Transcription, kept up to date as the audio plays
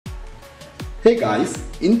Hey guys,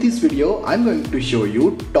 in this video I'm going to show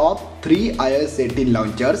you top 3 iOS 18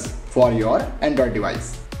 launchers for your Android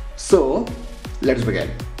device. So let's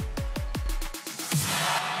begin.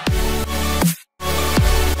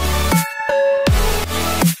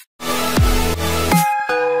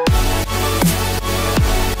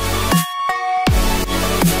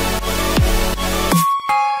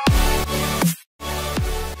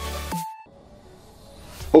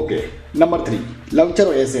 Okay, number 3, Launcher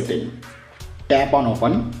OS setting. Tap on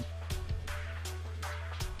open.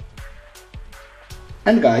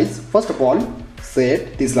 And guys, first of all,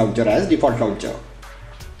 set this launcher as default launcher.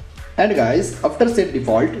 And guys, after set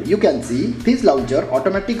default, you can see this launcher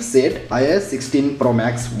automatic set iOS 16 Pro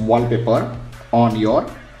Max wallpaper on your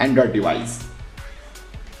Android device.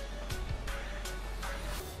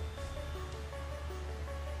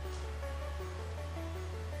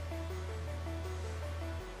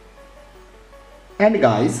 And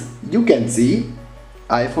guys, you can see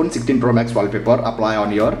iPhone 16 Pro Max wallpaper apply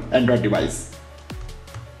on your Android device.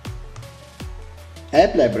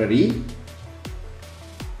 App library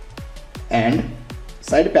and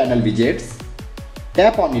side panel widgets.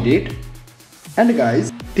 Tap on edit. And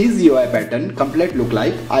guys, this UI pattern complete look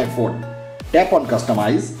like iPhone. Tap on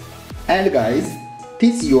customize. And guys,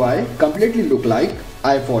 this UI completely look like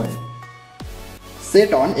iPhone.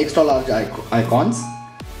 Set on extra large icons.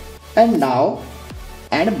 And now,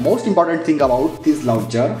 and most important thing about this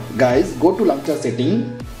launcher, guys, go to launcher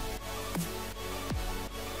setting.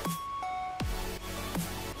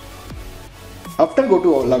 After go to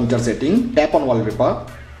launcher setting, tap on wallpaper.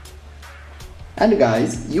 And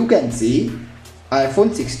guys, you can see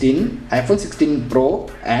iPhone 16, iPhone 16 Pro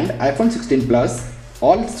and iPhone 16 Plus,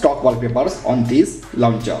 all stock wallpapers on this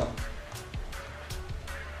launcher.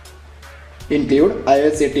 Include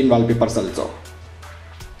iOS 18 wallpapers also.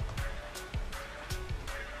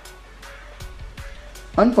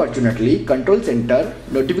 Unfortunately, control center,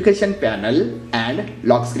 notification panel and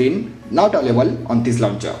lock screen not available on this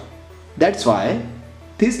launcher. That's why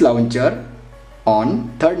this launcher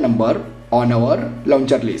on third number on our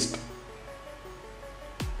launcher list.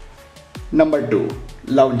 Number 2,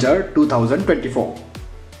 Launcher 2024.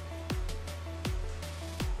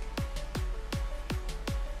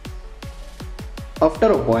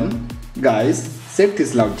 After open, guys, set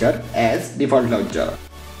this launcher as default launcher.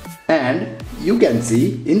 And you can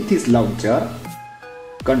see in this launcher,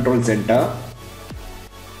 control center,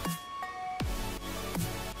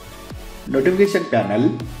 notification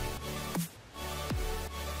panel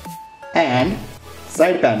and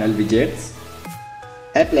side panel widgets,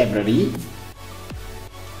 app library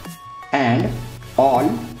and all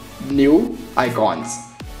new icons.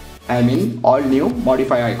 I mean all new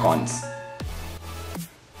modify icons.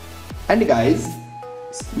 And guys,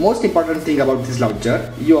 most important thing about this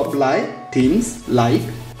launcher, you apply themes like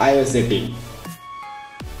iOS 18.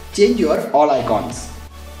 Change your all icons.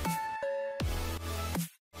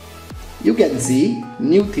 You can see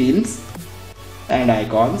new themes and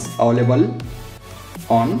icons available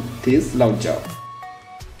on this launcher.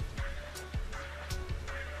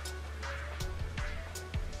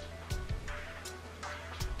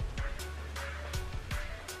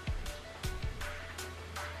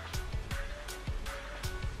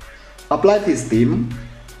 Apply this theme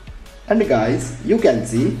and guys, you can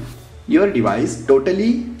see your device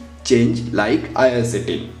totally change like iOS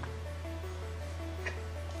 18.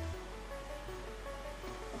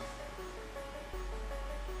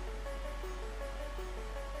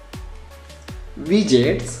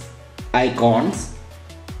 Widgets, icons,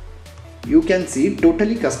 you can see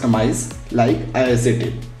totally customized like iOS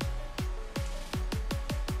 18.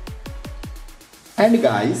 And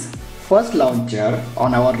guys, first launcher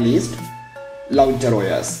on our list, Launcher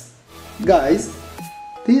OS. Guys,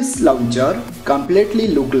 this launcher completely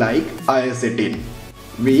look like iOS 18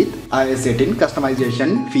 with iOS 18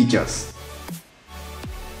 customization features.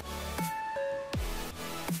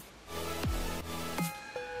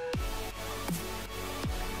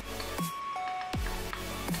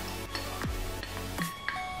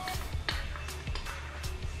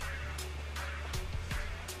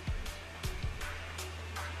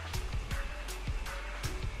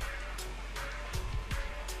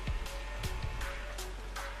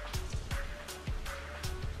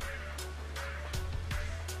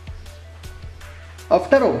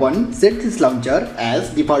 After open, set this launcher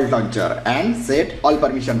as default launcher and set all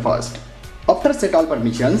permission first. After set all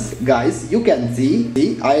permissions, guys, you can see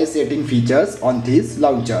the iOS 18 features on this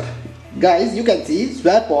launcher. Guys, you can see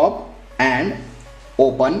swap up and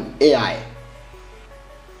open AI.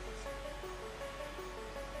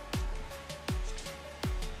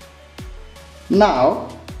 Now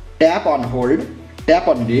tap on hold, tap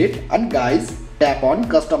on edit, and guys, tap on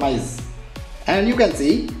customize. And you can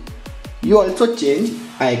see you also change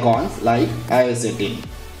icons like iOS 18.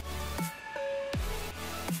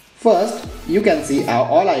 First, you can see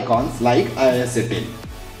all icons like iOS 18.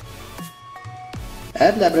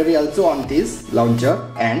 App library also on this launcher,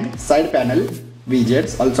 and side panel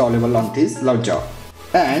widgets also available on this launcher,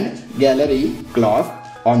 and gallery clock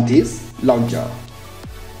on this launcher.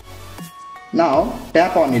 Now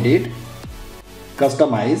tap on edit,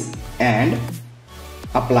 customize, and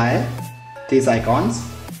apply these icons.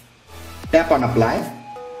 Tap on apply,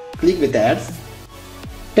 click with ads,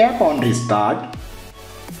 tap on restart,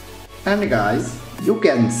 and guys, you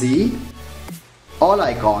can see all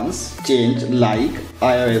icons change like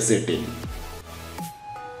iOS 18.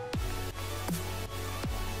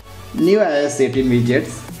 New iOS 18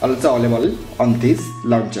 widgets also available on this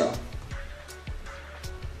launcher.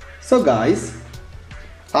 So guys,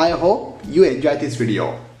 I hope you enjoyed this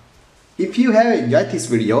video. If you have enjoyed this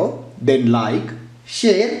video, then like,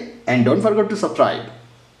 share, and don't forget to subscribe.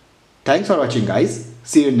 Thanks for watching guys.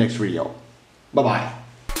 See you in next video. Bye bye.